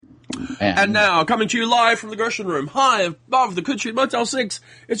And now, coming to you live from the Gershon Room, high above the Coode Street Motel 6,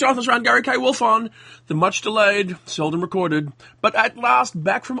 it's Jonathan's Round Gary K. Wolf on the much-delayed, seldom recorded, but at last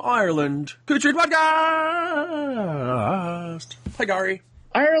back from Ireland, Coode Street Podcast. Hey, Gary.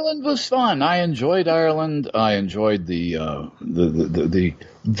 Ireland was fun. I enjoyed Ireland. I enjoyed the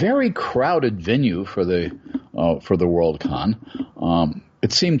very crowded venue for the WorldCon.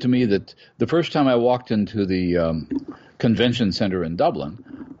 It seemed to me that the first time I walked into the convention center in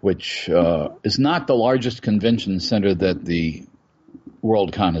Dublin, which is not the largest convention center that the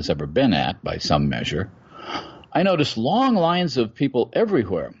WorldCon has ever been at by some measure, I noticed long lines of people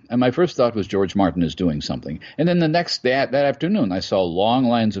everywhere. And my first thought was George Martin is doing something. And then the next day, that afternoon, I saw long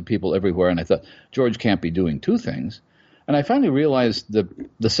lines of people everywhere, and I thought, George can't be doing two things. And I finally realized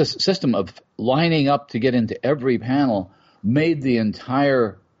the system of lining up to get into every panel made the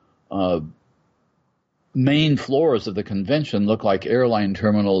entire main floors of the convention look like airline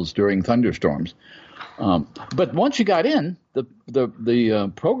terminals during thunderstorms. But once you got in,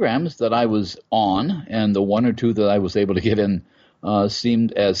 the programs that I was on and the one or two that I was able to get in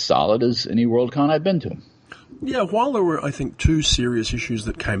seemed as solid as any WorldCon I'd been to. Yeah, while there were, I think, two serious issues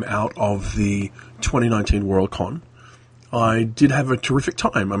that came out of the 2019 WorldCon, I did have a terrific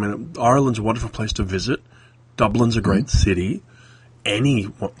time. I mean, Ireland's a wonderful place to visit. Dublin's a great city. Any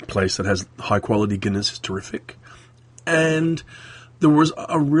place that has high-quality Guinness is terrific. And there was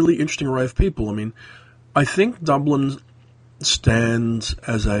a really interesting array of people. I mean, I think Dublin stands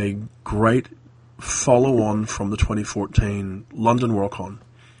as a great follow-on from the 2014 London WorldCon,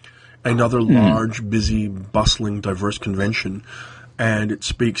 another large, busy, bustling, diverse convention, and it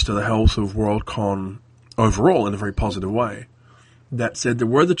speaks to the health of WorldCon overall in a very positive way. That said, there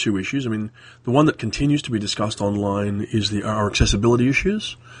were the two issues. I mean, the one that continues to be discussed online is our accessibility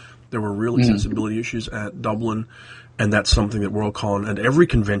issues. There were real accessibility issues at Dublin, and that's something that WorldCon and every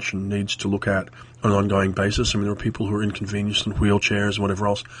convention needs to look at on an ongoing basis. I mean, there are people who are inconvenienced in wheelchairs and whatever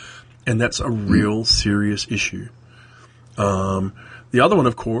else, and that's a real serious issue. The other one,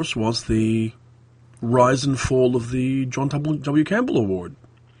 of course, was the rise and fall of the John W. Campbell Award,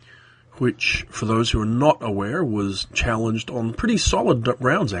 which, for those who are not aware, was challenged on pretty solid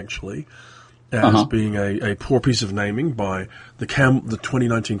grounds, actually, as being a poor piece of naming by the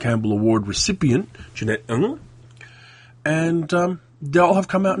 2019 Campbell Award recipient, Jeanette Ng. And they'll have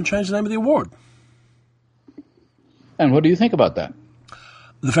come out and changed the name of the award. And what do you think about that?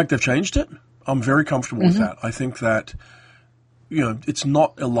 The fact they've changed it, I'm very comfortable with that. I think that, it's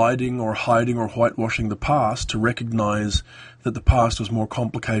not eliding or hiding or whitewashing the past to recognize that the past was more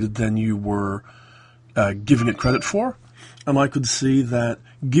complicated than you were giving it credit for. And I could see that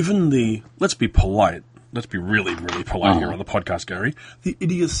given let's be polite, let's be really, really polite here on the podcast, Gary, the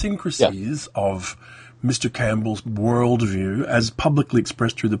idiosyncrasies of Mr. Campbell's worldview as publicly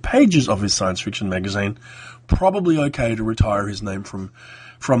expressed through the pages of his science fiction magazine, probably okay to retire his name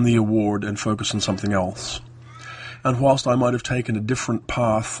from the award and focus on something else. And whilst I might have taken a different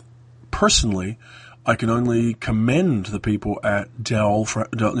path personally, I can only commend the people at Dell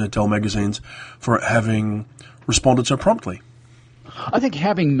Magazines for having responded so promptly. I think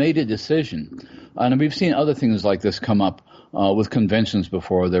having made a decision, and we've seen other things like this come up with conventions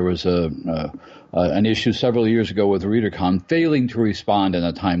before. There was an issue several years ago with ReaderCon failing to respond in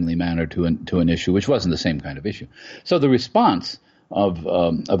a timely manner to an issue, which wasn't the same kind of issue. So the response of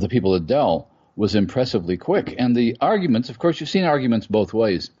the people at Dell was impressively quick. And the arguments, of course, you've seen arguments both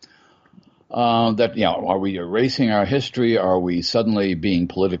ways. That, are we erasing our history? Are we suddenly being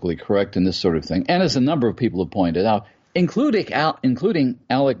politically correct and this sort of thing? And as a number of people have pointed out, including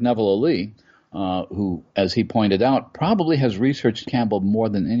Alec Neville-Ali, who, as he pointed out, probably has researched Campbell more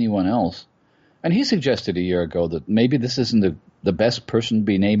than anyone else. And he suggested a year ago that maybe this isn't the best person to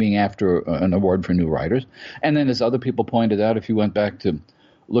be naming after an award for new writers. And then, as other people pointed out, if you went back to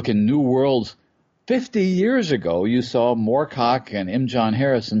look in New Worlds 50 years ago, you saw Moorcock and M. John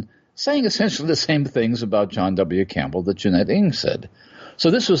Harrison saying essentially the same things about John W. Campbell that Jeanette Ng said. So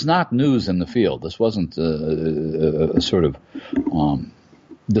this was not news in the field. This wasn't a sort of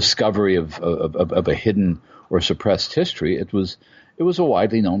discovery of a hidden or suppressed history. It was a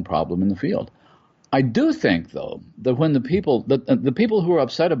widely known problem in the field. I do think, though, that when the people who are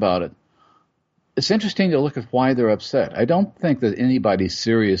upset about it, it's interesting to look at why they're upset. I don't think that anybody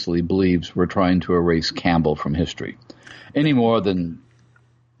seriously believes we're trying to erase Campbell from history any more than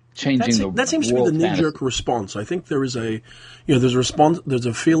changing that seems to be the knee-jerk response. I think there is there's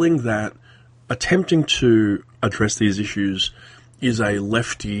a feeling that attempting to address these issues is a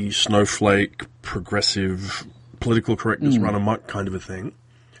lefty, snowflake, progressive, political correctness run amok kind of a thing.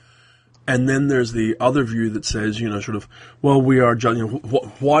 And then there's the other view that says, sort of, well, we are judging,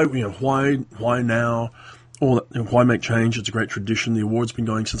 why now? Or why make change? It's a great tradition. The award's been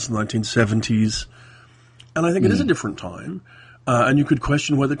going since the 1970s. And I think it is a different time. And you could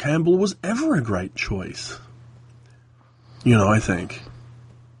question whether Campbell was ever a great choice. I think.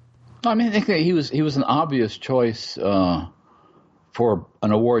 I mean, I think that he was an obvious choice for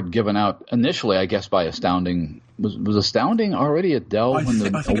an award given out initially, I guess, by Astounding. Was Astounding already at Dell when the award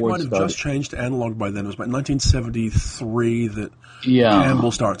started? I think it might have just changed to analog by then. It was about 1973 that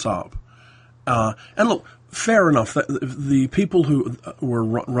Campbell starts up. And look, fair enough. The people who were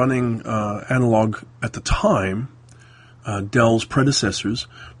running analog at the time, Dell's predecessors,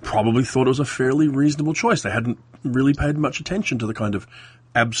 probably thought it was a fairly reasonable choice. They hadn't really paid much attention to the kind of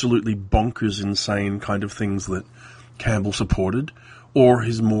absolutely bonkers, insane kind of things that Campbell supported, or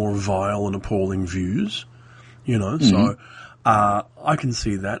his more vile and appalling views. So I can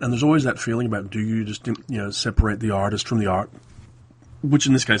see that. And there's always that feeling about, do you just separate the artist from the art? Which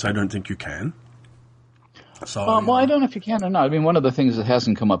in this case, I don't think you can. So, well, I don't know if you can or not. I mean, one of the things that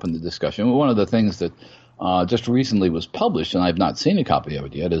hasn't come up in the discussion, one of the things that just recently was published, and I've not seen a copy of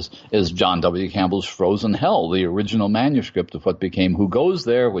it yet, is John W. Campbell's Frozen Hell, the original manuscript of what became Who Goes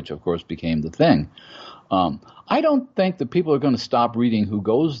There, which of course became The Thing. I don't think that people are going to stop reading Who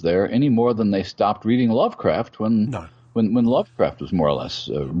Goes There any more than they stopped reading Lovecraft when Lovecraft was more or less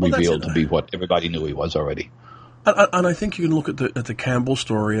revealed to be what everybody knew he was already. And I think you can look at the Campbell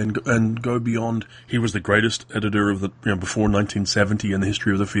story and go beyond. He was the greatest editor of the before 1970 in the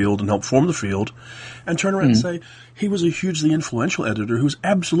history of the field and helped form the field, and turn around and say he was a hugely influential editor who was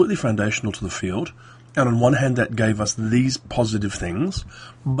absolutely foundational to the field. And on one hand, that gave us these positive things,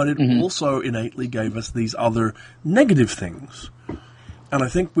 but it also innately gave us these other negative things. And I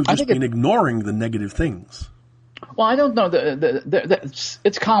think we've just been ignoring the negative things. Well, I don't know.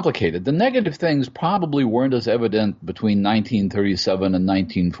 It's complicated. The negative things probably weren't as evident between 1937 and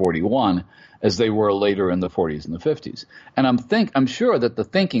 1941 as they were later in the 40s and the 50s. And I'm sure that the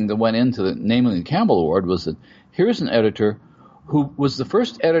thinking that went into naming the Campbell Award was that here's an editor who was the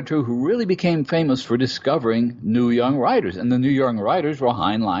first editor who really became famous for discovering new young writers. And the new young writers were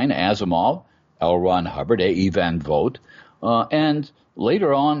Heinlein, Asimov, L. Ron Hubbard, A. E. Van Vogt, and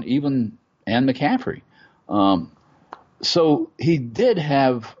later on even Anne McCaffrey. So he did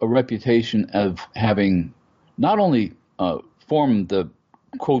have a reputation of having not only formed the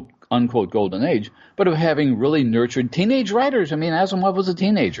quote-unquote golden age, but of having really nurtured teenage writers. I mean, Asimov was a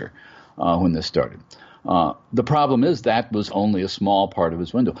teenager when this started. The problem is that was only a small part of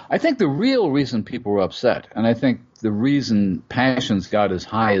his window. I think the real reason people were upset, and I think the reason passions got as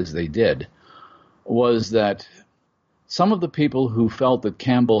high as they did, was that some of the people who felt that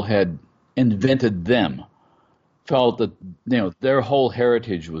Campbell had invented them felt that their whole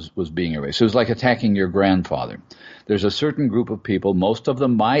heritage was being erased. It was like attacking your grandfather. There's a certain group of people, most of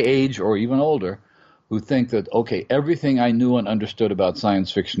them my age or even older, who think that, okay, everything I knew and understood about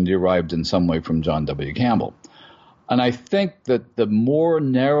science fiction derived in some way from John W. Campbell. And I think that the more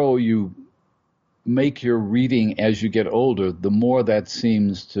narrow you make your reading as you get older, the more that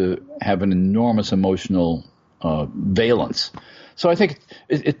seems to have an enormous emotional valence. So I think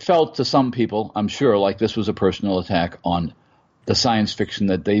it felt to some people, I'm sure, like this was a personal attack on the science fiction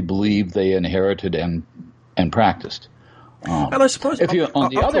that they believed they inherited and practiced. And I suppose if you,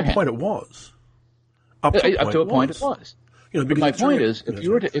 on the other hand, point it was. Up to a point it was. But my point is, if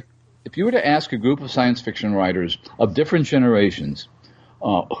you were to ask a group of science fiction writers of different generations,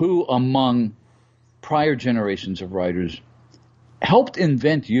 who among prior generations of writers helped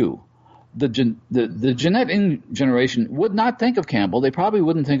invent you, the Jeanette Ng generation would not think of Campbell. They probably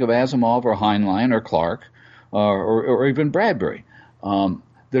wouldn't think of Asimov or Heinlein or Clarke or even Bradbury.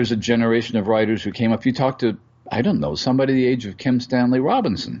 There's a generation of writers who came up. You talk to, I don't know, somebody the age of Kim Stanley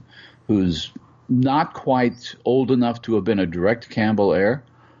Robinson, who's not quite old enough to have been a direct Campbell heir,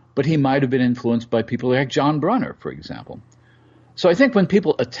 but he might have been influenced by people like John Brunner, for example. So I think when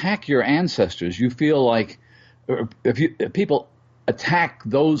people attack your ancestors, you feel like if people attack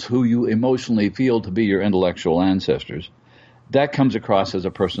those who you emotionally feel to be your intellectual ancestors, that comes across as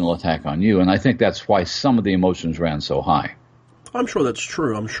a personal attack on you. And I think that's why some of the emotions ran so high. I'm sure that's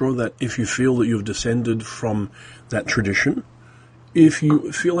true. I'm sure that if you feel that you've descended from that tradition, if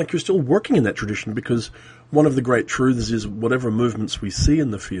you feel like you're still working in that tradition, because one of the great truths is whatever movements we see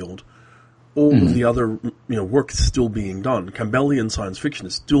in the field, all of the other work is still being done. Campbellian science fiction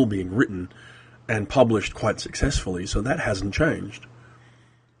is still being written and published quite successfully, so that hasn't changed.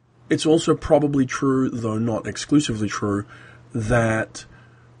 It's also probably true, though not exclusively true, that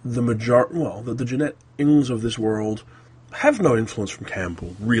the Jeanette Ngs of this world have no influence from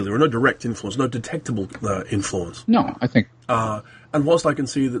Campbell, really, or no direct influence, no detectable influence. No, I think... And whilst I can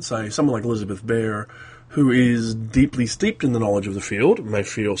see that, say, someone like Elizabeth Bear, who is deeply steeped in the knowledge of the field, may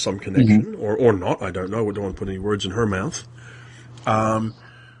feel some connection, or not, I don't know, I don't want to put any words in her mouth.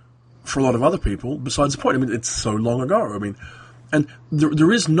 For a lot of other people, besides the point, I mean, it's so long ago, I mean, and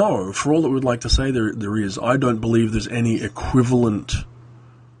there is no, for all that we'd like to say there is, I don't believe there's any equivalent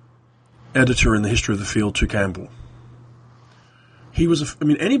editor in the history of the field to Campbell. He was,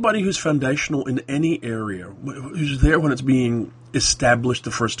 anybody who's foundational in any area, who's there when it's being established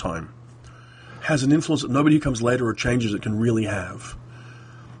the first time, has an influence that nobody who comes later or changes it can really have.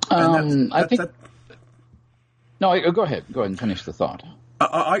 I think... No, go ahead. Go ahead and finish the thought.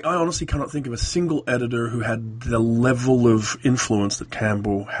 I honestly cannot think of a single editor who had the level of influence that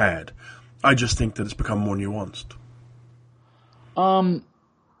Campbell had. I just think that it's become more nuanced.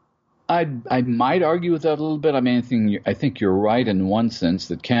 I might argue with that a little bit. I mean, I think you're right in one sense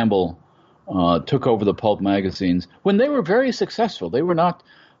that Campbell took over the pulp magazines when they were very successful. They were not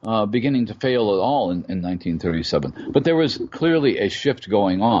beginning to fail at all in 1937, but there was clearly a shift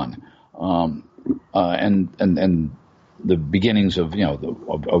going on, and the beginnings of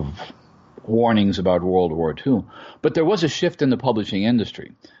of warnings about World War II. But there was a shift in the publishing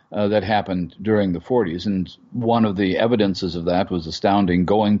industry that happened during the 40s, and one of the evidences of that was astounding,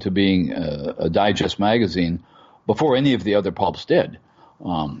 going to being a digest magazine before any of the other pulps did.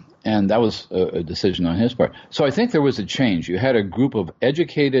 And that was a decision on his part. So I think there was a change. You had a group of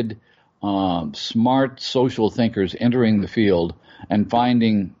educated, smart social thinkers entering the field and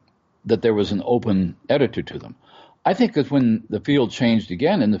finding that there was an open editor to them. I think that when the field changed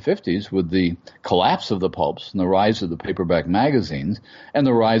again in the 50s with the collapse of the pulps and the rise of the paperback magazines and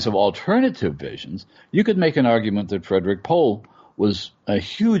the rise of alternative visions, you could make an argument that Frederick Pohl was a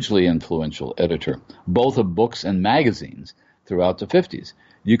hugely influential editor, both of books and magazines throughout the 50s.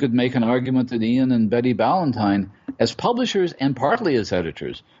 You could make an argument that Ian and Betty Ballantyne, as publishers and partly as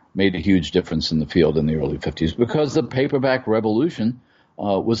editors, made a huge difference in the field in the early 50s because the paperback revolution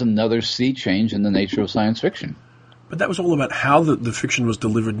was another sea change in the nature of science fiction. But that was all about how the fiction was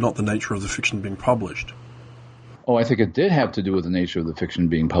delivered, not the nature of the fiction being published. Oh, I think it did have to do with the nature of the fiction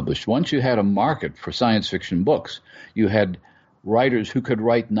being published. Once you had a market for science fiction books, you had writers who could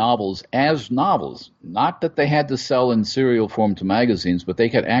write novels as novels. Not that they had to sell in serial form to magazines, but they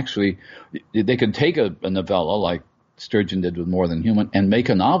could take a novella like Sturgeon did with More Than Human and make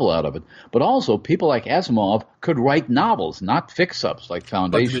a novel out of it. But also, people like Asimov could write novels, not fix-ups like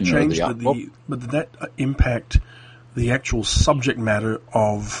Foundation or the But did that impact the actual subject matter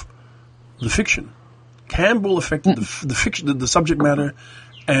of the fiction? Campbell affected the fiction, the subject matter,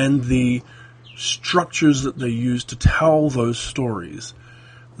 and the structures that they used to tell those stories.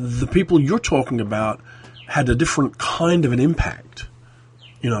 The people you're talking about had a different kind of an impact.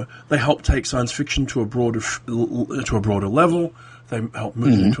 They helped take science fiction to a broader level. They helped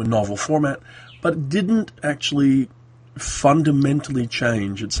move it into a novel format, but didn't actually fundamentally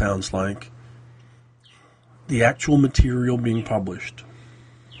change, it sounds like, the actual material being published.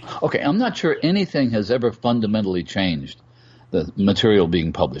 Okay, I'm not sure anything has ever fundamentally changed the material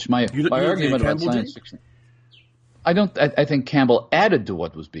being published. My argument about science fiction, I think Campbell added to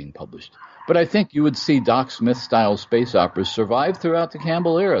what was being published. But I think you would see Doc Smith-style space operas survive throughout the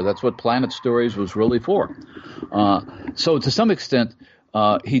Campbell era. That's what Planet Stories was really for. So to some extent,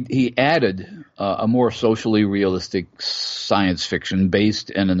 he added a more socially realistic science fiction based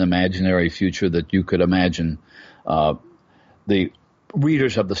in an imaginary future that you could imagine the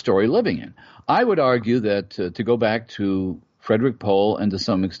readers of the story living in. I would argue that to go back to Frederick Pohl and to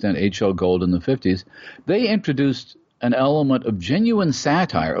some extent H.L. Gold in the 50s, they introduced an element of genuine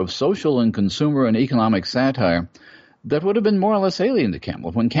satire, of social and consumer and economic satire that would have been more or less alien to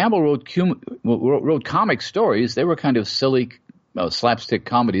Campbell. When Campbell wrote comic stories, they were kind of silly slapstick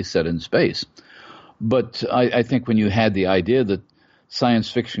comedies set in space. But I think when you had the idea that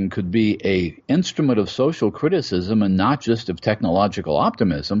science fiction could be an instrument of social criticism and not just of technological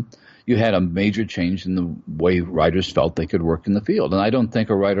optimism, you had a major change in the way writers felt they could work in the field. And I don't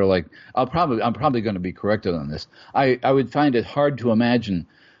think a writer like I'm probably going to be corrected on this. I would find it hard to imagine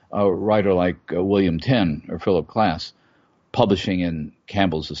a writer like William Tenn or Philip Klass publishing in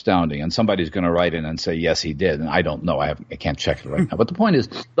Campbell's Astounding, and somebody's going to write in and say, yes, he did. And I don't know. I can't check it right now. But the point is,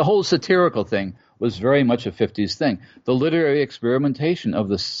 the whole satirical thing was very much a 50s thing. The literary experimentation of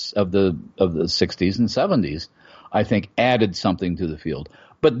the 60s and 70s, I think, added something to the field.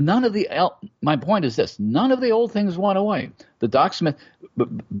 But my point is this, none of the old things went away. The Doc Smith,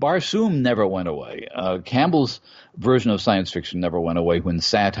 Barsoom never went away. Campbell's version of science fiction never went away when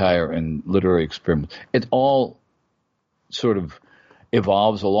satire and literary experiment, it all sort of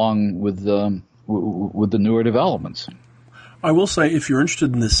evolves along with the newer developments. I will say, if you're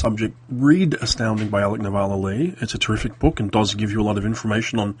interested in this subject, read Astounding by Alec Navala-Lee. It's a terrific book and does give you a lot of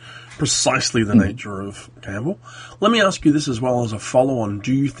information on precisely the nature of Campbell. Let me ask you this as well as a follow-on.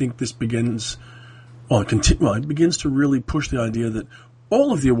 Do you think this begins to really push the idea that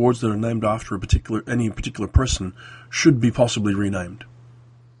all of the awards that are named after any particular person should be possibly renamed?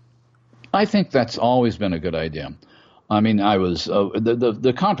 I think that's always been a good idea. I mean,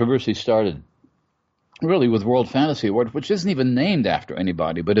 the controversy started really with World Fantasy Award, which isn't even named after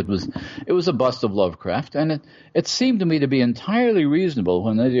anybody, but it was a bust of Lovecraft, and it seemed to me to be entirely reasonable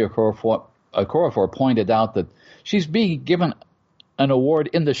when Lydia Okorafor pointed out that she's being given an award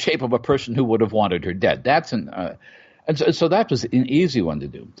in the shape of a person who would have wanted her dead. So that was an easy one to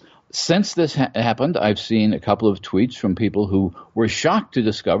do. Since this happened, I've seen a couple of tweets from people who were shocked to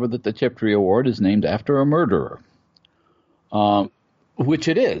discover that the Tiptree Award is named after a murderer. Which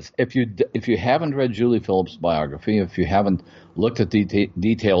it is. If you haven't read Julie Phillips' biography, if you haven't looked at the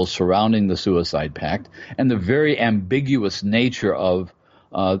details surrounding the suicide pact and the very ambiguous nature of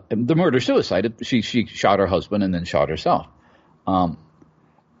the murder-suicide, she shot her husband and then shot herself.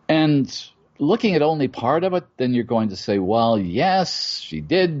 And looking at only part of it, then you're going to say, well, yes, she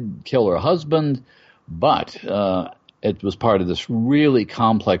did kill her husband, but it was part of this really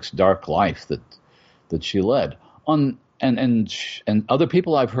complex, dark life that she led. And other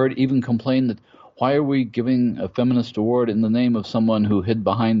people I've heard even complain that why are we giving a feminist award in the name of someone who hid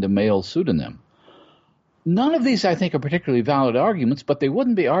behind a male pseudonym? None of these, I think, are particularly valid arguments, but they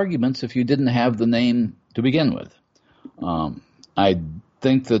wouldn't be arguments if you didn't have the name to begin with. I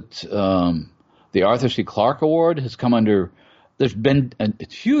think that the Arthur C. Clarke Award has come under – there's been a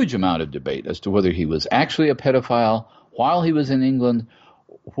huge amount of debate as to whether he was actually a pedophile while he was in England,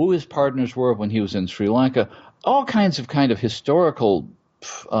 who his partners were when he was in Sri Lanka, all kinds of historical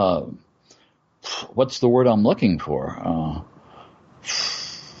what's the word I'm looking for?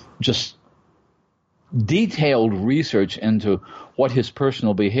 Just detailed research into what his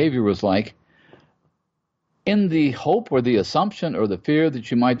personal behavior was like, in the hope or the assumption or the fear that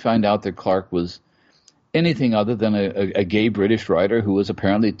you might find out that Clarke was anything other than a gay British writer who was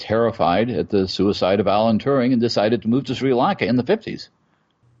apparently terrified at the suicide of Alan Turing and decided to move to Sri Lanka in the 50s.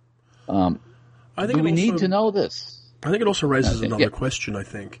 Do we need to know this? I think it also raises another question, I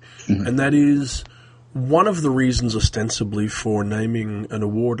think, and that is one of the reasons ostensibly for naming an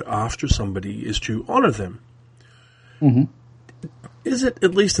award after somebody is to honor them. Mm-hmm. Is it,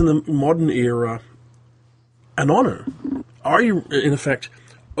 at least in the modern era, an honor? Are you, in effect,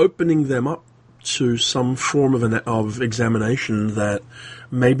 opening them up to some form of examination that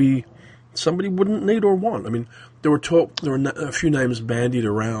maybe somebody wouldn't need or want? I mean, there were a few names bandied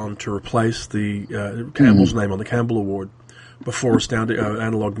around to replace the Campbell's name on the Campbell Award before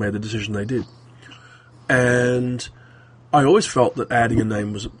Analog made the decision they did. And I always felt that adding a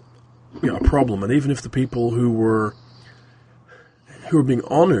name was a problem. And even if the people who were being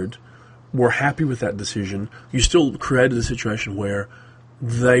honored were happy with that decision, you still created a situation where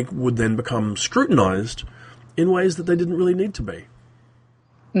they would then become scrutinized in ways that they didn't really need to be.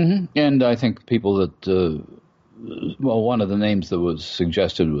 Mm-hmm. And I think people that... one of the names that was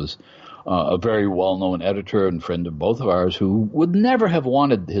suggested was a very well-known editor and friend of both of ours who would never have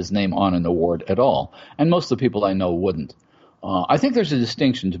wanted his name on an award at all. And most of the people I know wouldn't. I think there's a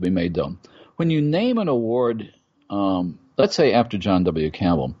distinction to be made, though. When you name an award, let's say after John W.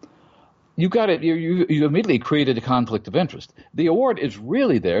 Campbell, you immediately created a conflict of interest. The award is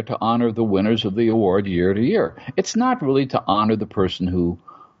really there to honor the winners of the award year to year. It's not really to honor the person who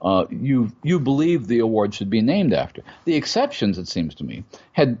you believe the award should be named after. The exceptions, it seems to me,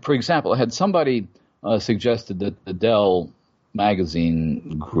 for example, had somebody suggested that the Dell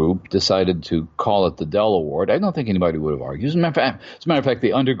magazine group decided to call it the Dell Award, I don't think anybody would have argued. As a matter of fact,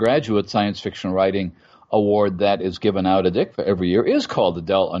 the undergraduate science fiction writing award that is given out at ICFA every year is called the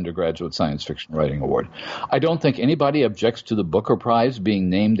Dell Undergraduate Science Fiction Writing Award. I don't think anybody objects to the Booker Prize being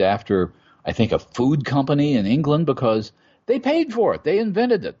named after, I think, a food company in England because they paid for it. They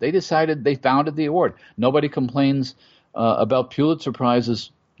invented it. They decided they founded the award. Nobody complains about Pulitzer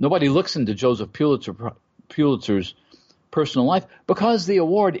Prizes. Nobody looks into Joseph Pulitzer's personal life because the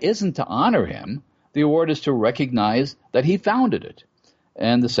award isn't to honor him. The award is to recognize that he founded it.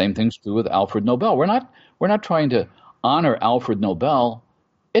 And the same thing's true with Alfred Nobel. We're not trying to honor Alfred Nobel.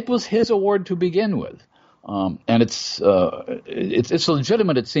 It was his award to begin with. And it's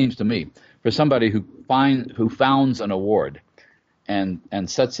legitimate, it seems to me, for somebody who founds an award and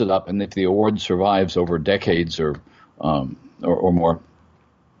sets it up, and if the award survives over decades or more,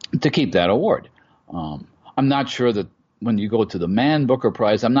 to keep that award. I'm not sure that when you go to the Man Booker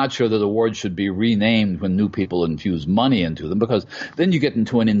Prize, I'm not sure that awards should be renamed when new people infuse money into them, because then you get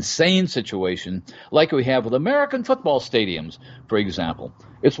into an insane situation like we have with American football stadiums, for example.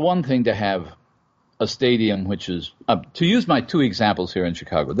 It's one thing to have a stadium which is, to use my two examples here in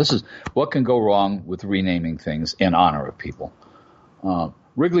Chicago, this is what can go wrong with renaming things in honor of people.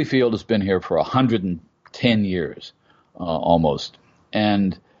 Wrigley Field has been here for 110 years, almost,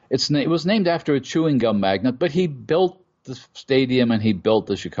 and it was named after a chewing gum magnate, but he built the stadium and he built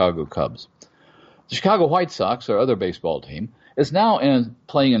the Chicago Cubs. The Chicago White Sox, our other baseball team, is now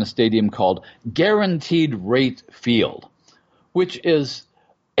playing in a stadium called Guaranteed Rate Field, which is,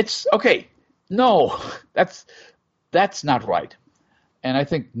 it's okay. No, that's not right. And I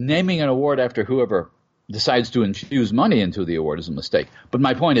think naming an award after whoever decides to infuse money into the award is a mistake. But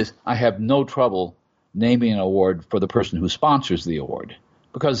my point is, I have no trouble naming an award for the person who sponsors the award,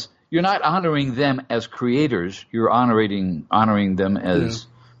 because you're not honoring them as creators, you're honoring them as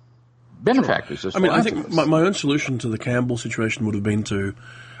benefactors. Sure. I mean, I think my own solution to the Campbell situation would have been to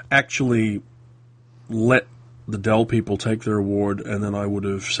actually let the Dell people take their award, and then I would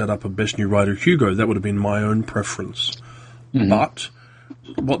have set up a Best New Writer Hugo. That would have been my own preference. Mm-hmm. But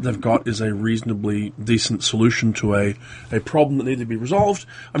what they've got is a reasonably decent solution to a problem that needed to be resolved.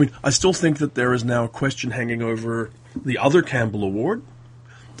 I mean, I still think that there is now a question hanging over the other Campbell Award.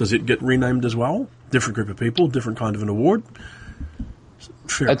 Does it get renamed as well? Different group of people, different kind of an award?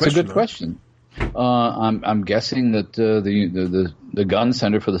 That's a good question. I'm guessing that the Gunn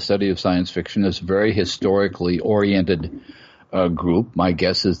Center for the Study of Science Fiction is a very historically oriented group. My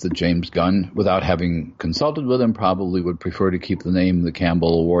guess is that James Gunn, without having consulted with him, probably would prefer to keep the name the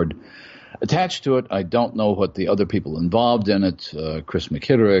Campbell Award attached to it. I don't know what the other people involved in it, Chris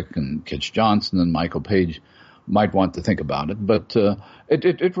McKitterick and Kitch Johnson and Michael Page, might want to think about it, but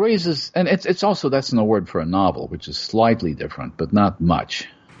it raises, and it's also, that's an award for a novel, which is slightly different, but not much.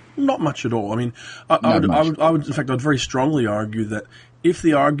 Not much at all. I mean, I would, in fact, I'd very strongly argue that if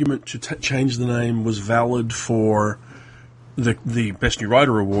the argument to change the name was valid for the Best New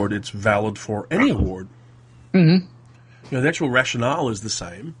Writer Award, it's valid for any award. Mm-hmm. You know, the actual rationale is the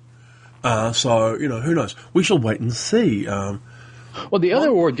same. So, you know, who knows? We shall wait and see. Well, the other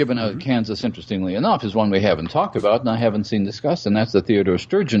award given at Kansas, interestingly enough, is one we haven't talked about and I haven't seen discussed, and that's the Theodore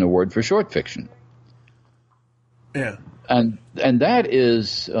Sturgeon Award for short fiction. Yeah. And that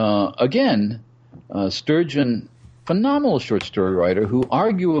is, again, Sturgeon, phenomenal short story writer who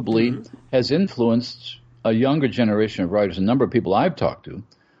arguably has influenced a younger generation of writers. A number of people I've talked to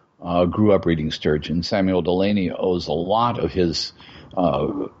grew up reading Sturgeon. Samuel Delany owes a lot of his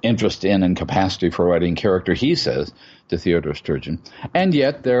interest in and capacity for writing character, he says, to Theodore Sturgeon. And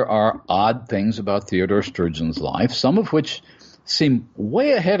yet there are odd things about Theodore Sturgeon's life, some of which seem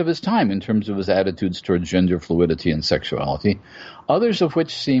way ahead of his time in terms of his attitudes towards gender fluidity and sexuality, others of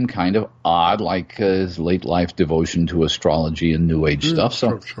which seem kind of odd, like his late life devotion to astrology and New Age stuff.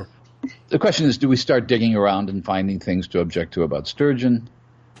 So sure. The question is, do we start digging around and finding things to object to about Sturgeon?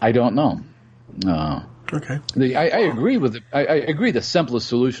 I don't know. Okay. I agree with it. I agree the simplest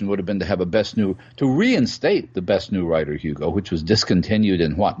solution would have been to have to reinstate the Best New Writer Hugo, which was discontinued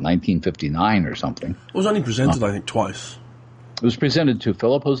in, 1959 or something. It was only presented, I think, twice. It was presented to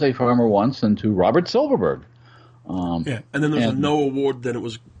Philip Jose Farmer once and to Robert Silverberg. And then there was a no award, then it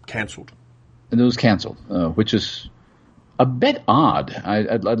was cancelled. And it was cancelled, which is a bit odd.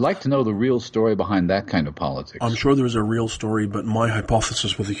 I'd like to know the real story behind that kind of politics. I'm sure there is a real story, but my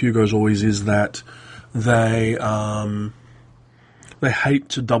hypothesis with the Hugos always is that they hate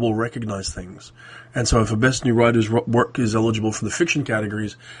to double recognize things. And so if a Best New Writer's work is eligible for the fiction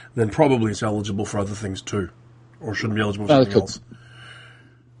categories, then probably it's eligible for other things too. Or shouldn't be eligible for something else.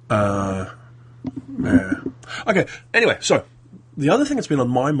 Yeah. Okay, anyway, so the other thing that's been on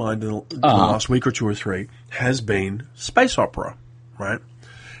my mind in the last week or two or three has been space opera, right?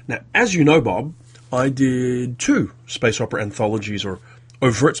 Now, as you know, Bob, I did 2 space opera anthologies, or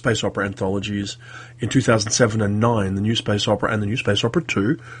overt space opera anthologies, in 2007 and 2009, the New Space Opera and the New Space Opera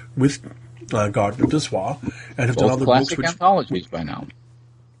 2, with Gardner Dessoir, and have done other books which anthologies by now.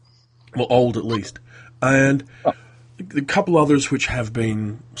 Well, old at least. And a couple others which have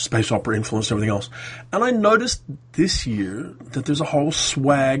been space opera influenced and everything else. And I noticed this year that there's a whole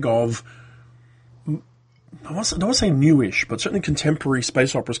swag of, I don't want to say newish, but certainly contemporary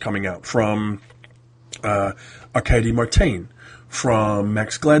space operas coming out from Arcady Martin, from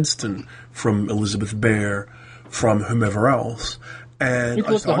Max Gladstone, from Elizabeth Bear, from whomever else. And you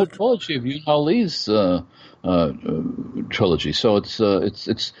look the whole trilogy of Yun-Hao Lee's trilogy. So it's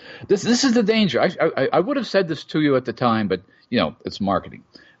this is the danger. I would have said this to you at the time, but it's marketing.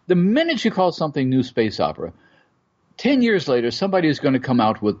 The minute you call something new space opera, 10 years later, somebody is going to come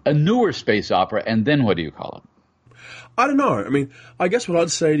out with a newer space opera, and then what do you call it? I don't know. I mean, I guess what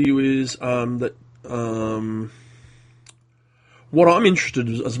I'd say to you is that what I'm interested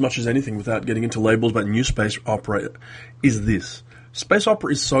in, as much as anything, without getting into labels about new space opera, is this. Space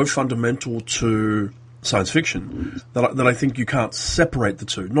opera is so fundamental to science fiction that I think you can't separate the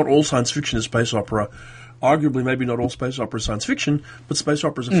two. Not all science fiction is space opera. Arguably, maybe not all space opera is science fiction, but space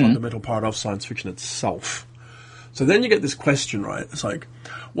opera is a fundamental part of science fiction itself. So then you get this question, right? It's like,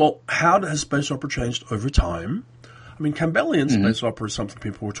 well, how has space opera changed over time? I mean, Campbellian space opera is something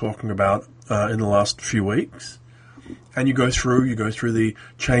people were talking about in the last few weeks. And you go through the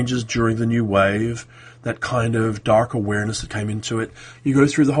changes during the new wave, that kind of dark awareness that came into it. You go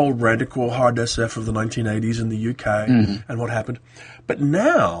through the whole radical hard SF of the 1980s in the UK and what happened. But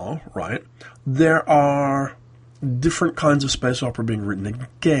now, right, there are different kinds of space opera being written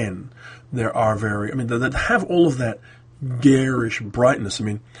again. There are that have all of that garish brightness. I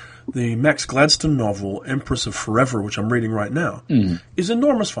mean, the Max Gladstone novel, Empress of Forever, which I'm reading right now, is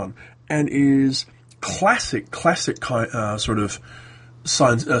enormous fun and is classic sort of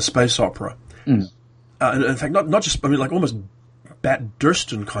science space opera. And in fact, not just, like almost Bat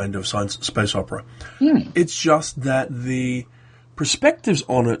Durston kind of science space opera. It's just that the perspectives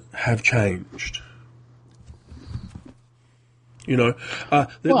on it have changed. You know,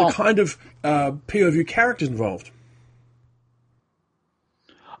 the kind of POV characters involved.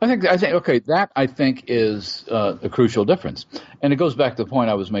 I think okay, that I think is a crucial difference, and it goes back to the point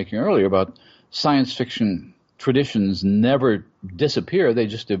I was making earlier about science fiction traditions never disappear; they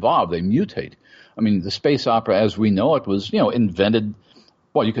just evolve, they mutate. I mean, the space opera as we know it was, invented.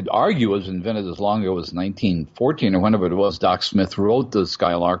 Well, you could argue it was invented as long ago as 1914 or whenever it was. Doc Smith wrote the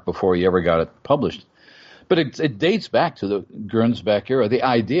Skylark before he ever got it published. But it dates back to the Gernsback era, the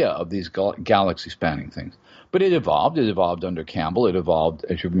idea of these galaxy-spanning things. But it evolved. It evolved under Campbell. It evolved,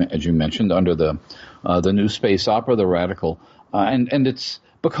 as you mentioned, under the new space opera, the radical. And it's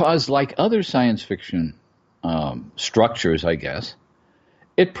because, like other science fiction structures, I guess,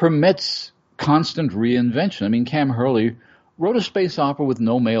 it permits constant reinvention. I mean, Cam Hurley wrote a space opera with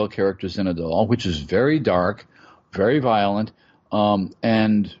no male characters in it at all, which is very dark, very violent,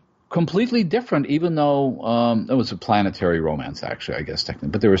 and completely different, even though it was a planetary romance, actually, I guess, technically,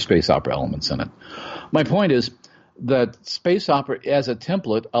 but there were space opera elements in it. My point is that space opera, as a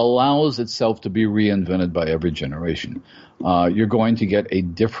template, allows itself to be reinvented by every generation. You're going to get a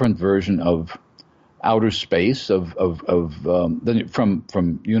different version of outer space from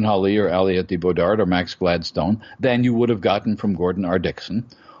Yoon Ha Lee or Aliette de Bodard or Max Gladstone than you would have gotten from Gordon R. Dixon,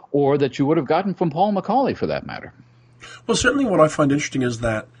 or that you would have gotten from Paul Macaulay, for that matter. Well, certainly what I find interesting is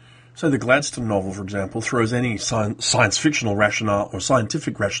that, say, the Gladstone novel, for example, throws any science fictional rationale or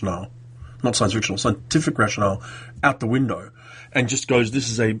scientific rationale, not science fictional, scientific rationale out the window and just goes,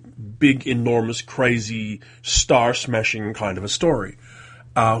 this is a big, enormous, crazy, star-smashing kind of a story.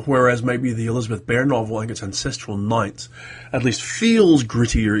 Whereas maybe the Elizabeth Bear novel, I think it's Ancestral Nights, at least feels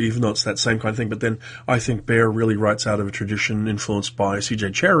grittier, even though it's that same kind of thing. But then I think Bear really writes out of a tradition influenced by C.J.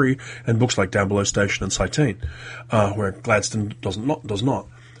 Cherryh and books like Down Below Station and Citeen, where Gladstone does not.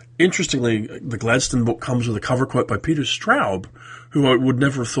 Interestingly, the Gladstone book comes with a cover quote by Peter Straub, who I would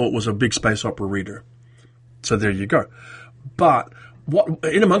never have thought was a big space opera reader. So there you go. But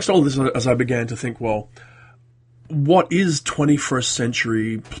in amongst all this, as I began to think, well, what is 21st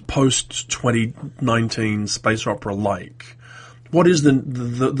century post-2019 space opera like? What is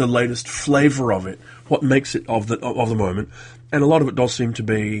the latest flavor of it? What makes it of the moment? And a lot of it does seem to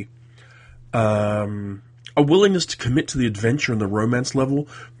be a willingness to commit to the adventure and the romance level,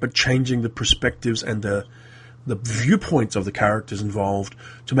 but changing the perspectives and the viewpoints of the characters involved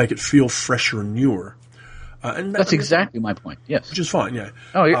to make it feel fresher and newer. And that's exactly my point. Yes, which is fine. Yeah.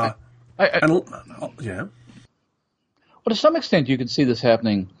 Oh, yeah. Yeah. Well, to some extent, you could see this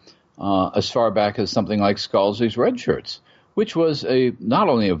happening as far back as something like Scalzi's Red Shirts, which was not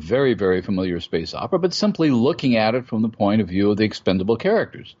only a very, very familiar space opera, but simply looking at it from the point of view of the expendable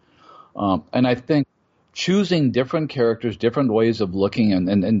characters. And I think choosing different characters, different ways of looking,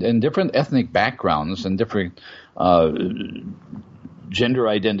 and different ethnic backgrounds and different gender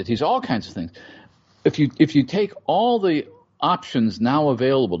identities, all kinds of things. If you take all the options now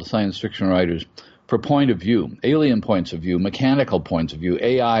available to science fiction writers for point of view, alien points of view, mechanical points of view,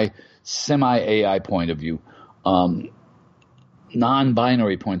 AI, semi-AI point of view,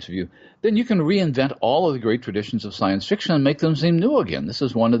 non-binary points of view, then you can reinvent all of the great traditions of science fiction and make them seem new again. This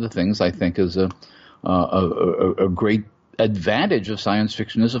is one of the things I think is a great advantage of science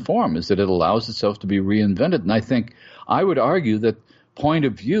fiction as a form, is that it allows itself to be reinvented. And I would argue that point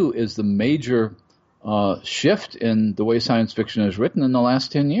of view is the major shift in the way science fiction is written in the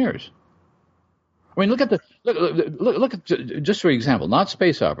last 10 years. I mean, look at just for example, not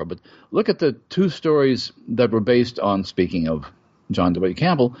space opera, but look at the two stories that were based on, speaking of John W.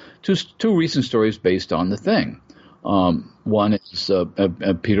 Campbell, two recent stories based on The Thing. One is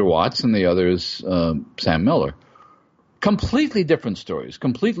Peter Watts, and the other is Sam Miller. Completely different stories,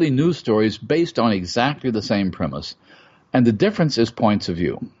 completely new stories based on exactly the same premise. And the difference is points of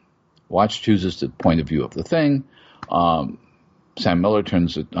view. Watts chooses the point of view of The Thing. Sam Miller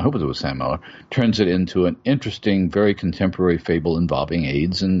turns it into an interesting, very contemporary fable involving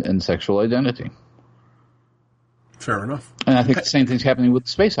AIDS and sexual identity. Fair enough. And I think the same thing's happening with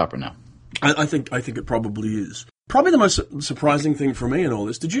space opera now. I think it probably is. Probably the most surprising thing for me in all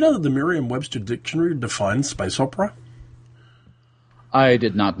this, did you know that the Merriam-Webster Dictionary defines space opera? I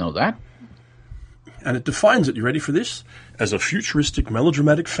did not know that. And it defines it, you ready for this? As a futuristic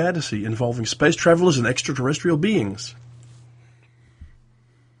melodramatic fantasy involving space travelers and extraterrestrial beings.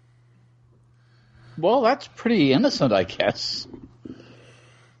 Well, that's pretty innocent, I guess.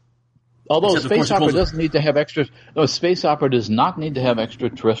 Although space opera doesn't need to have space opera does not need to have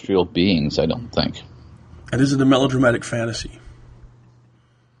extraterrestrial beings, I don't think. And is it a melodramatic fantasy?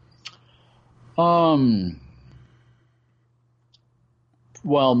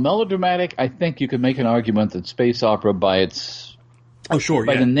 Well, melodramatic, I think you could make an argument that space opera by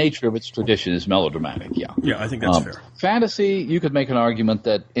the nature of its tradition is melodramatic, yeah. Yeah, I think that's fair. Fantasy, you could make an argument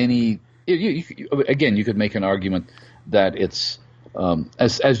that you could make an argument that it's,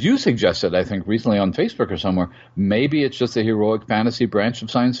 as you suggested, I think, recently on Facebook or somewhere, maybe it's just a heroic fantasy branch of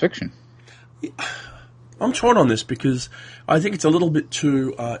science fiction. I'm torn on this because I think it's a little bit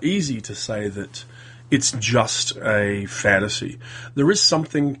too easy to say that it's just a fantasy. There is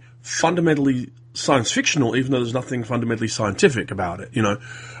something fundamentally science fictional, even though there's nothing fundamentally scientific about it. You know,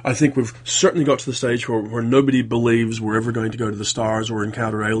 I think we've certainly got to the stage where nobody believes we're ever going to go to the stars or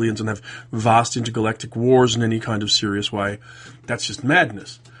encounter aliens and have vast intergalactic wars in any kind of serious way. That's just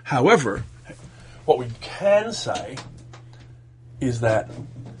madness. However, what we can say is that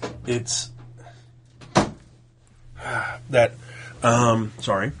it's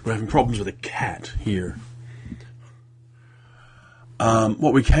sorry, we're having problems with a cat here.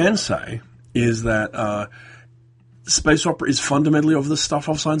 What we can say is that space opera is fundamentally of the stuff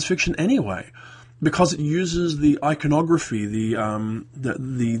of science fiction anyway, because it uses the iconography,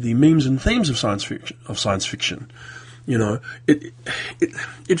 the memes and themes of science fiction. You know,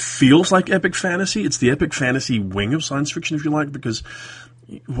 it feels like epic fantasy. It's the epic fantasy wing of science fiction, if you like, because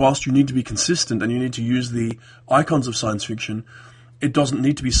whilst you need to be consistent and you need to use the icons of science fiction, it doesn't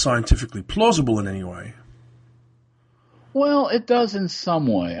need to be scientifically plausible in any way. Well, it does in some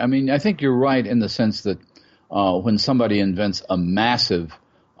way. I mean, I think you're right in the sense that when somebody invents a massive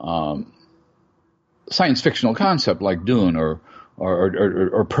science fictional concept like Dune or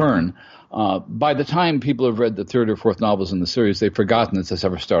Pern, by the time people have read the third or fourth novels in the series, they've forgotten that this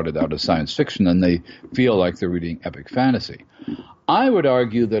ever started out as science fiction, and they feel like they're reading epic fantasy. I would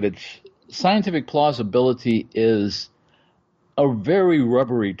argue that its scientific plausibility is a very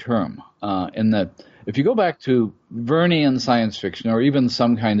rubbery term, in that if you go back to Vernian science fiction, or even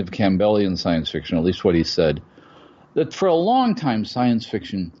some kind of Campbellian science fiction, at least what he said, that for a long time science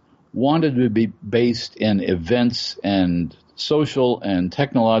fiction wanted to be based in events and social and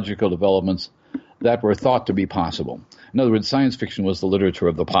technological developments that were thought to be possible. In other words, science fiction was the literature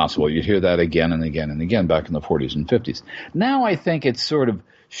of the possible. You'd hear that again and again and again back in the 40s and 50s. Now I think it's sort of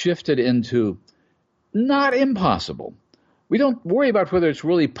shifted into not impossible. We don't worry about whether it's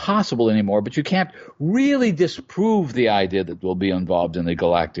really possible anymore, but you can't really disprove the idea that we'll be involved in a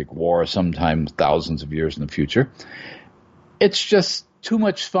galactic war sometime thousands of years in the future. It's just too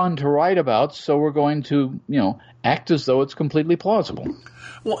much fun to write about, so we're going to, act as though it's completely plausible.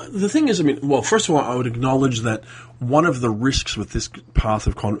 Well, the thing is, first of all, I would acknowledge that one of the risks with this path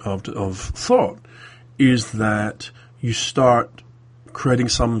of thought is that you start creating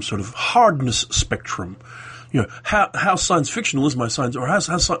some sort of hardness spectrum. You know, how science fictional is my science, or how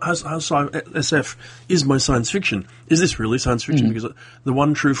SF is my science fiction? Is this really science fiction? Mm-hmm. Because the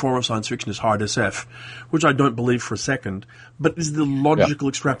one true form of science fiction is hard SF, which I don't believe for a second, but is the logical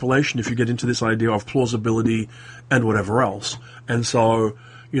extrapolation if you get into this idea of plausibility and whatever else. And so,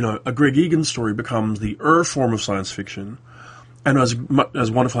 a Greg Egan story becomes the form of science fiction. And as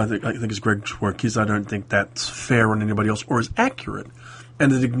wonderful I think as Greg's work is, I don't think that's fair on anybody else or is accurate.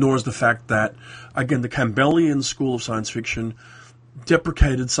 And it ignores the fact that, again, the Campbellian school of science fiction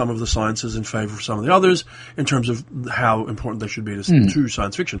deprecated some of the sciences in favor of some of the others in terms of how important they should be to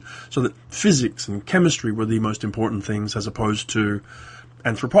science fiction. So that physics and chemistry were the most important things as opposed to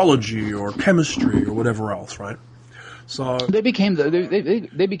anthropology or chemistry or whatever else, right? So they became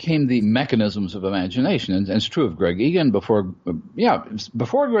the mechanisms of imagination, and it's true of Greg Egan before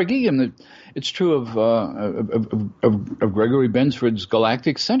Greg Egan. It's true of Gregory Bensford's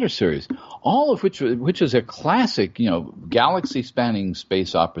Galactic Center series, all of which is a classic, galaxy-spanning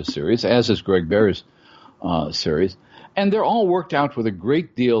space opera series, as is Greg Bear's series, and they're all worked out with a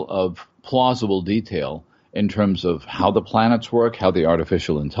great deal of plausible detail in terms of how the planets work, how the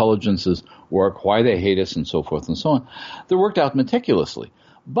artificial intelligences work, why they hate us, and so forth and so on. They're worked out meticulously.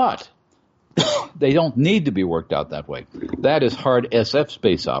 But they don't need to be worked out that way. That is hard SF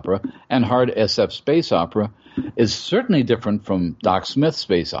space opera, and hard SF space opera is certainly different from Doc Smith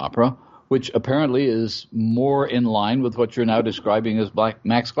space opera, which apparently is more in line with what you're now describing as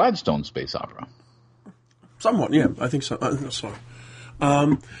Max Gladstone space opera. Somewhat, yeah, I think so.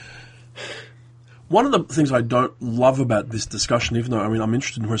 One of the things I don't love about this discussion, even though I'm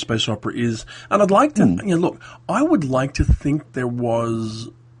interested in where space opera is, and I'd like to, I would like to think there was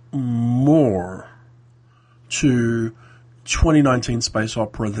more to 2019 space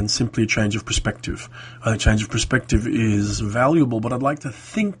opera than simply a change of perspective. I think change of perspective is valuable, but I'd like to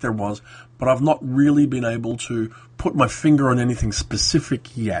think there was, but I've not really been able to put my finger on anything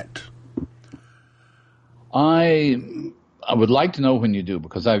specific yet. I would like to know when you do,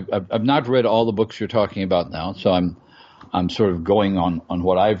 because I've not read all the books you're talking about now, so I'm sort of going on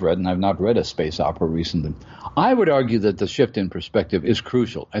what I've read, and I've not read a space opera recently. I would argue that the shift in perspective is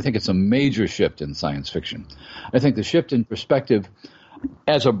crucial. I think it's a major shift in science fiction. I think the shift in perspective,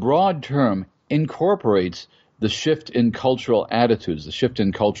 as a broad term, incorporates the shift in cultural attitudes, the shift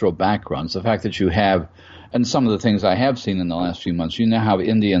in cultural backgrounds, the fact that you have, and some of the things I have seen in the last few months, you now have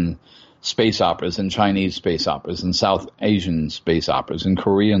Indian space operas and Chinese space operas and South Asian space operas and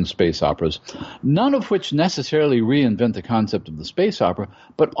Korean space operas, none of which necessarily reinvent the concept of the space opera,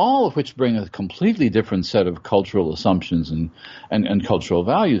 but all of which bring a completely different set of cultural assumptions and cultural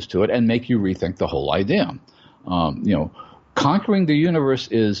values to it and make you rethink the whole idea. Conquering the universe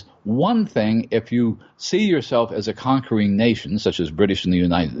is one thing if you see yourself as a conquering nation, such as Britain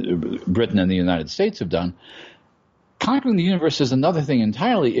and the United States have done. Conquering the universe is another thing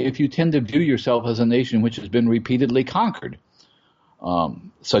entirely if you tend to view yourself as a nation which has been repeatedly conquered,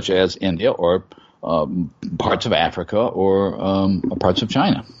 such as India or parts of Africa or parts of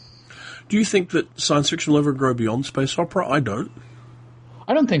China. Do you think that science fiction will ever grow beyond space opera? I don't.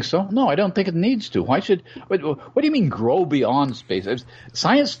 I don't think so. No, I don't think it needs to. What do you mean grow beyond space?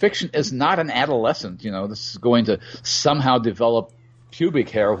 Science fiction is not an adolescent. This is going to somehow develop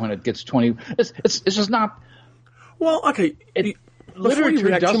pubic hair when it gets 20. It's just not. Well, okay. Literature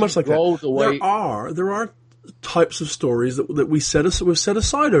doesn't too much like grow that. The way. There are types of stories that we've set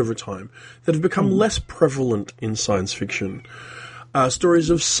aside over time that have become less prevalent in science fiction.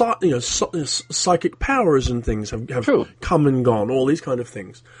 Stories of psychic powers and things have come and gone. All these kind of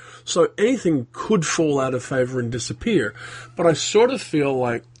things. So anything could fall out of favor and disappear. But I sort of feel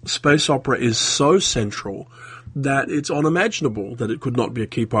like space opera is so central that it's unimaginable that it could not be a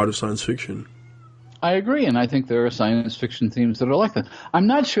key part of science fiction. I agree, and I think there are science fiction themes that are like that. I'm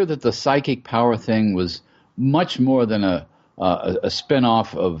not sure that the psychic power thing was much more than a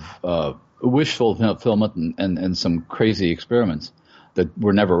spin-off of wish fulfillment and some crazy experiments that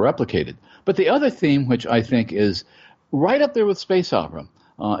were never replicated. But the other theme, which I think is right up there with space opera,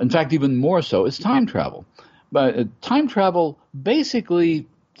 in fact, even more so, is time travel. But time travel basically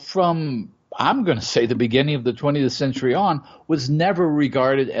from, I'm going to say, the beginning of the 20th century on, was never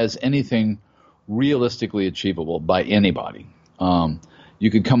regarded as anything realistically achievable by anybody.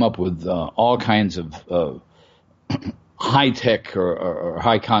 You could come up with all kinds of high-tech or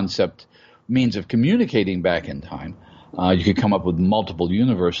high-concept means of communicating back in time. You could come up with multiple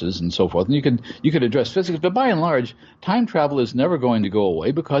universes and so forth, and you could address physics. But by and large, time travel is never going to go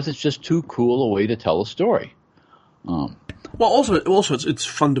away because it's just too cool a way to tell a story. Well, also it's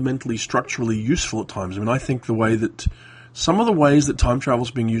fundamentally structurally useful at times. I mean, I think some of the ways that time travel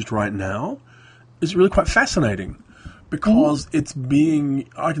is being used right now is really quite fascinating because I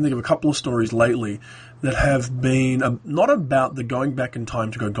can think of a couple of stories lately that have been not about the going back in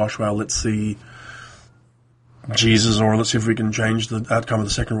time to go, gosh, well, let's see Jesus or let's see if we can change the outcome of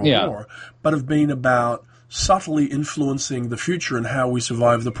the Second World War, but have been about subtly influencing the future and how we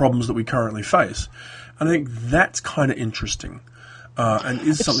survive the problems that we currently face. And I think that's kind of interesting and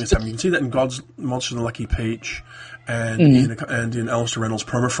is something that's happening. You can see that in God's Monster and the Lucky Peach and in Alistair Reynolds'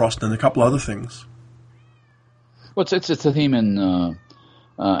 Permafrost and a couple other things. Well, it's a theme in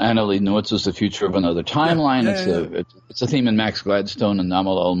Anna Lee Nowitz's The Future of Another Timeline. It's a theme in Max Gladstone and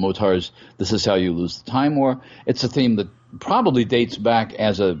Amal al-Mutar's This Is How You Lose the Time War. It's a theme that probably dates back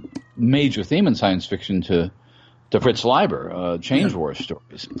as a major theme in science fiction to Fritz Leiber, Change War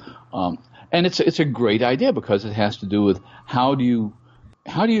stories. And it's a great idea because it has to do with how do you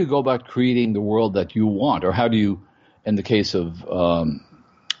go about creating the world that you want, or how do you, in the case of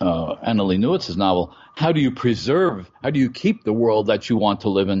Anna Lee Nowitz's novel, how do you keep the world that you want to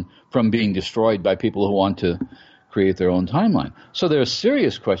live in from being destroyed by people who want to create their own timeline? So there are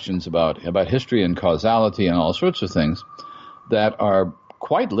serious questions about history and causality and all sorts of things that are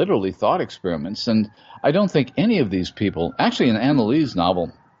quite literally thought experiments. And I don't think any of these people, actually in Anna Lee's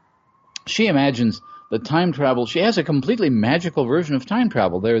novel, she imagines that time travel, she has a completely magical version of time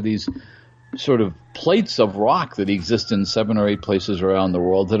travel. There are these sort of plates of rock that exist in 7 or 8 places around the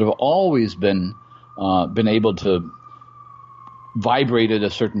world that have always been able to vibrate at a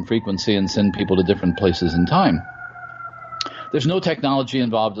certain frequency and send people to different places in time. There's no technology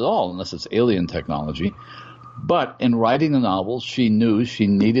involved at all, unless it's alien technology. But in writing the novel, she knew she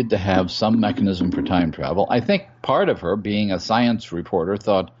needed to have some mechanism for time travel. I think part of her, being a science reporter,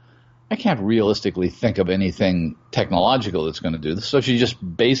 thought, I can't realistically think of anything technological that's going to do this. So she just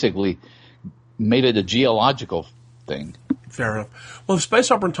basically made it a geological thing. Fair enough. Well, if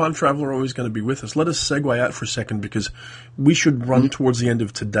space opera and time travel are always going to be with us, let us segue out for a second, because we should run towards the end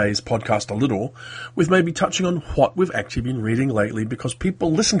of today's podcast a little with maybe touching on what we've actually been reading lately, because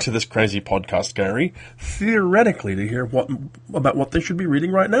people listen to this crazy podcast, Gary, theoretically to hear about what they should be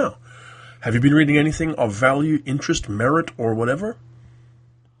reading right now. Have you been reading anything of value, interest, merit, or whatever?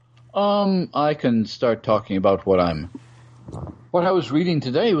 I can start talking about what I was reading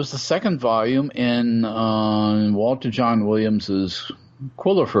today. Was the second volume in Walter John Williams's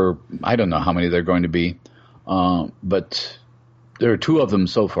Quillifer. I don't know how many there are going to be, but there are 2 of them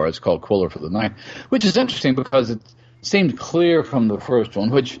so far. It's called Quillifer the Night, which is interesting because it seemed clear from the first one,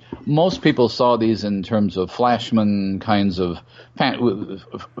 which most people saw these in terms of Flashman kinds of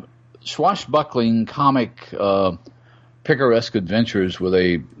swashbuckling comic picaresque adventures with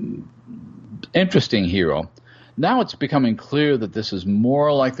a interesting hero. Now it's becoming clear that this is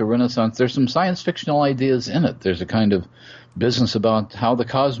more like the Renaissance. There's some science fictional ideas in it. There's a kind of business about how the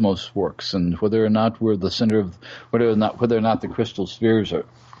cosmos works and whether or not we're the center of, whether or not the crystal spheres are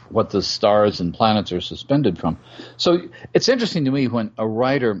what the stars and planets are suspended from. So it's interesting to me when a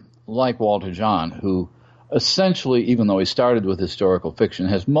writer like Walter John, who essentially, even though he started with historical fiction,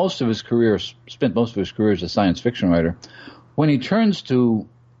 has spent most of his career as a science fiction writer, when he turns to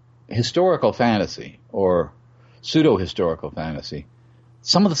historical fantasy or pseudo-historical fantasy,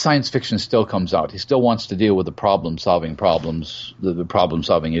 some of the science fiction still comes out. He still wants to deal with the problem-solving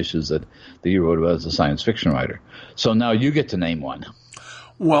issues that he wrote about as a science fiction writer. So now you get to name one.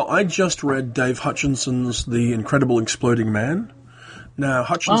 Well, I just read Dave Hutchinson's The Incredible Exploding Man. Now,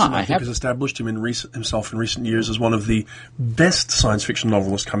 Hutchinson, I think, has established himself in recent years as one of the best science fiction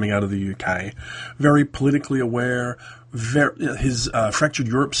novelists coming out of the UK. Very politically aware. His Fractured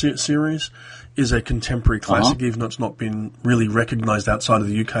Europe series is a contemporary classic, even though it's not been really recognised outside of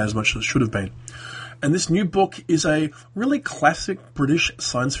the UK as much as it should have been. And this new book is a really classic British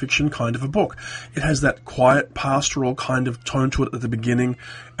science fiction kind of a book. It has that quiet, pastoral kind of tone to it at the beginning,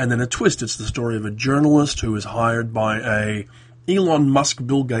 and then a twist. It's the story of a journalist who is hired by a Elon Musk,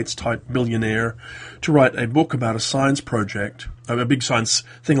 Bill Gates type billionaire to write a book about a science project, a big science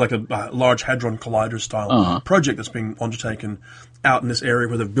thing like a large Hadron Collider style project that's being undertaken out in this area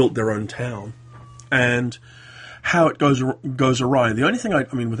where they've built their own town, and how it goes awry. The only thing I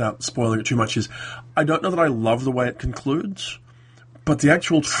mean, without spoiling it too much, is I don't know that I love the way it concludes, but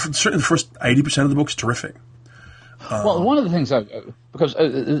certainly the first 80% of the book's terrific. Well, one of the things because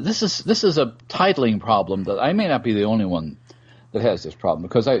this is a titling problem that I may not be the only one that has this problem,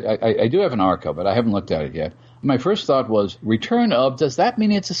 because I do have an arc of it. I haven't looked at it yet. My first thought was, Return of, does that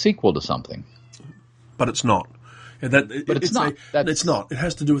mean it's a sequel to something? But it's not. It's not. It's not. It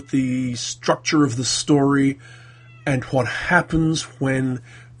has to do with the structure of the story and what happens when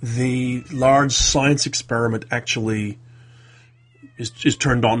the large science experiment actually is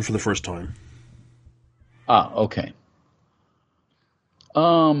turned on for the first time. Okay.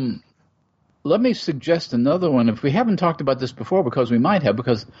 Let me suggest another one. If we haven't talked about this before, because we might have,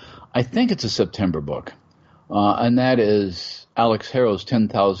 because I think it's a September book, and that is Alex Harrow's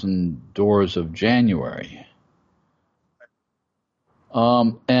 10,000 Doors of January.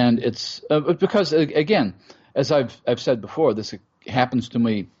 And it's because, again, as I've said before, this happens to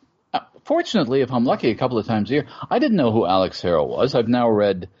me. Fortunately, if I'm lucky, a couple of times a year. I didn't know who Alex Harrow was. I've now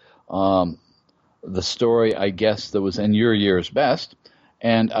read the story, I guess, that was in Your Year's Best.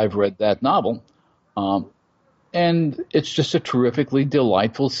 and I've read that novel. And it's just a terrifically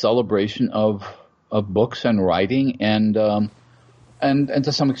delightful celebration of books and writing and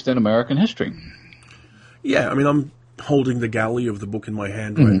to some extent American history. Yeah, I mean, I'm holding the galley of the book in my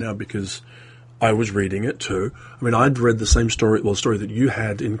hand right now because I was reading it too. I mean, I'd read the same story that you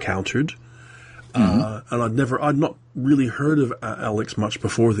had encountered, and I'd not really heard of Alex much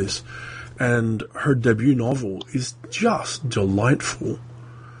before this, and her debut novel is just delightful.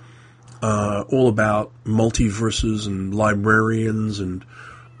 All about multiverses and librarians and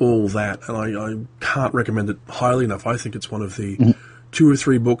all that, and I can't recommend it highly enough. I think it's one of the 2 or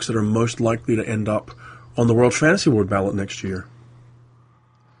 3 books that are most likely to end up on the World Fantasy Award ballot next year.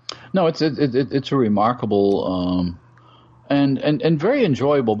 No, it's a remarkable and very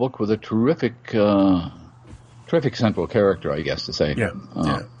enjoyable book with a terrific central character, I guess to say. Yeah.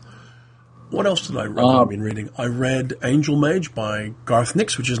 What else did I read? I've been reading. I read Angel Mage by Garth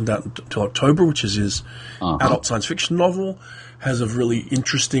Nix, which isn't out until October, which is his adult science fiction novel. Has a really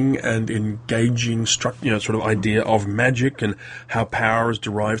interesting and engaging sort of idea of magic and how power is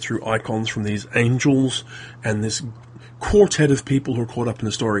derived through icons from these angels and this quartet of people who are caught up in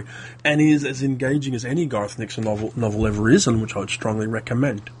the story, and is as engaging as any Garth Nix novel ever is, and which I would strongly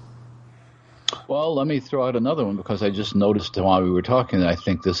recommend. Well, let me throw out another one because I just noticed while we were talking that I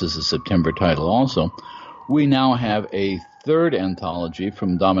think this is a September title also. We now have a third anthology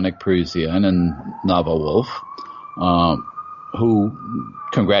from Dominic Parisian and Nava Wolf, who,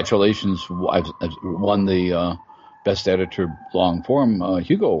 congratulations, won the Best Editor Long Form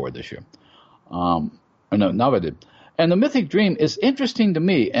Hugo Award this year. Nava did. And The Mythic Dream is interesting to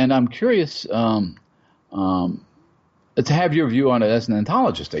me, and I'm curious to have your view on it as an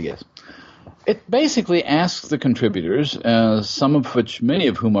anthologist, I guess. It basically asks the contributors, many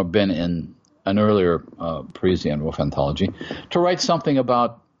of whom have been in an earlier Parisian Wolf anthology, to write something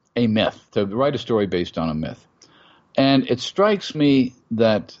about a myth, to write a story based on a myth. And it strikes me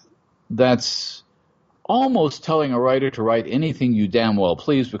that that's almost telling a writer to write anything you damn well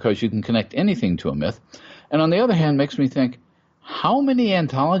please because you can connect anything to a myth. And on the other hand, makes me think, how many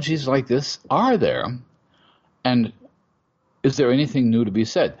anthologies like this are there? And is there anything new to be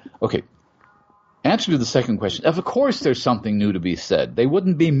said? Okay. Answer to the second question. Of course there's something new to be said. They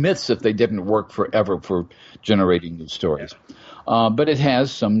wouldn't be myths if they didn't work forever for generating new stories. But it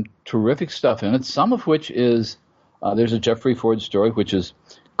has some terrific stuff in it, some of which is, there's a Jeffrey Ford story which is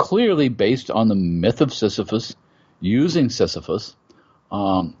clearly based on the myth of Sisyphus, using Sisyphus.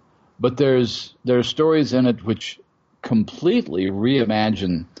 But there's stories in it which completely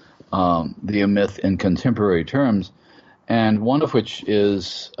reimagine the myth in contemporary terms. And one of which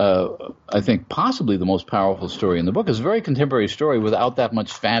is, I think, possibly the most powerful story in the book. Is a very contemporary story without that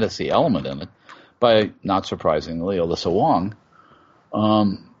much fantasy element in it, by, not surprisingly, Alyssa Wong,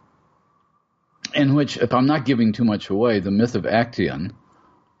 in which, if I'm not giving too much away, the myth of Actaeon,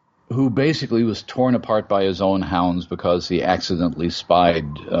 who basically was torn apart by his own hounds because he accidentally spied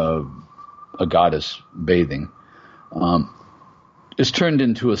a goddess bathing, is turned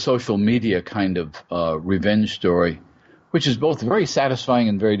into a social media kind of revenge story, which is both very satisfying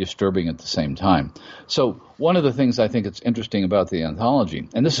and very disturbing at the same time. So one of the things I think it's interesting about the anthology,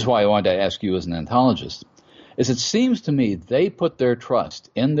 and this is why I wanted to ask you as an anthologist, is it seems to me they put their trust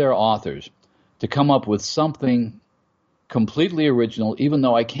in their authors to come up with something completely original, even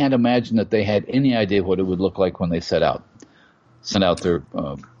though I can't imagine that they had any idea what it would look like when they sent out their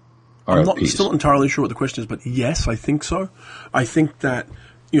RFPs. I'm not still entirely sure what the question is, but yes, I think so. I think that,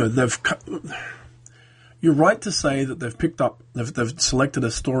 you're right to say that they've selected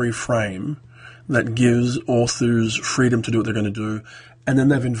a story frame that gives authors freedom to do what they're going to do, and then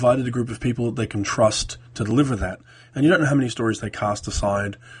they've invited a group of people that they can trust to deliver that. And you don't know how many stories they cast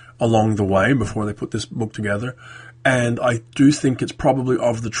aside along the way before they put this book together. And I do think it's probably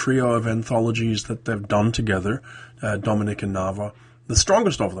of the trio of anthologies that they've done together, Dominic and Nava, the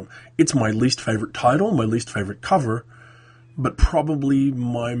strongest of them. It's my least favorite title, my least favorite cover, but probably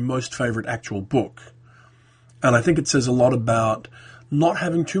my most favorite actual book. And I think it says a lot about not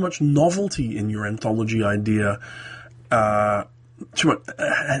having too much novelty in your anthology idea, and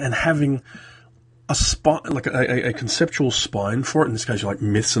having a spine, like a conceptual spine for it. In this case, like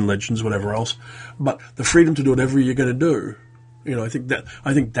myths and legends, whatever else. But the freedom to do whatever you're going to do. I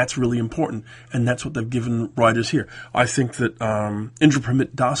think that's really important, and that's what they've given writers here. I think that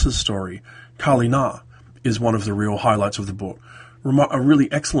Indrapramit Das's story, Kali Na, is one of the real highlights of the book. A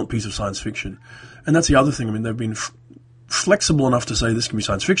really excellent piece of science fiction. And that's the other thing. I mean, they've been flexible enough to say this can be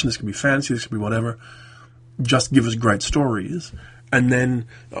science fiction, this can be fantasy, this can be whatever. Just give us great stories. And then,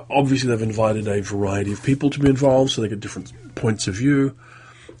 obviously, they've invited a variety of people to be involved, so they get different points of view.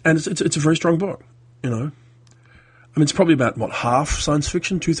 And it's a very strong book, you know. I mean, it's probably about, half science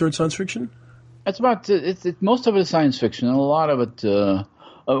fiction, 2/3 science fiction? It's about, most of it is science fiction, and a lot of it,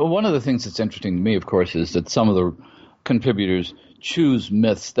 one of the things that's interesting to me, of course, is that some of the contributors choose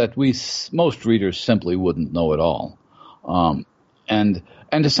myths that most readers simply wouldn't know at all. And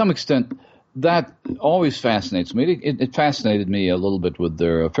to some extent, that always fascinates me. It fascinated me a little bit with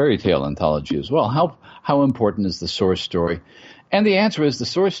their fairy tale anthology as well. How important is the source story? And the answer is the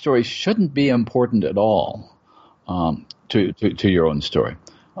source story shouldn't be important at all to your own story.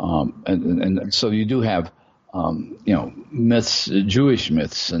 And so you do have, myths, Jewish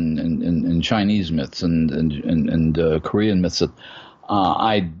myths and Chinese myths and Korean myths that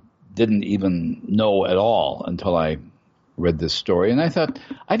I didn't even know at all until I read this story. And I thought,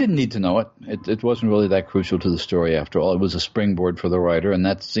 I didn't need to know it. It wasn't really that crucial to the story after all. It was a springboard for the writer, and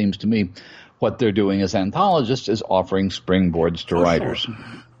that seems to me what they're doing as anthologists is offering springboards to writers. Sure.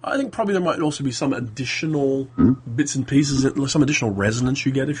 I think probably there might also be some additional bits and pieces, some additional resonance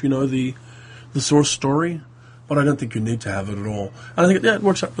you get if you know the source story, but I don't think you need to have it at all. And I think it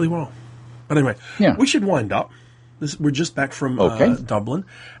works out really well. But anyway, we should wind up. We're just back from Dublin,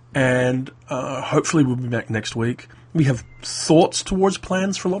 and hopefully we'll be back next week. We have thoughts towards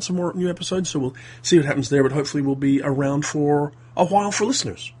plans for lots of more new episodes, so we'll see what happens there, but hopefully we'll be around for a while for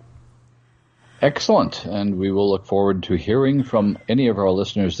listeners. Excellent, and we will look forward to hearing from any of our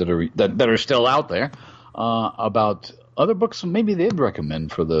listeners that are still out there about other books maybe they'd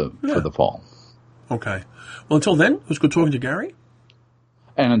recommend for the fall. Okay. Well, until then, it was good talking to Gary.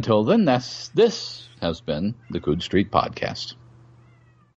 And until then, this has been the Coode Street Podcast.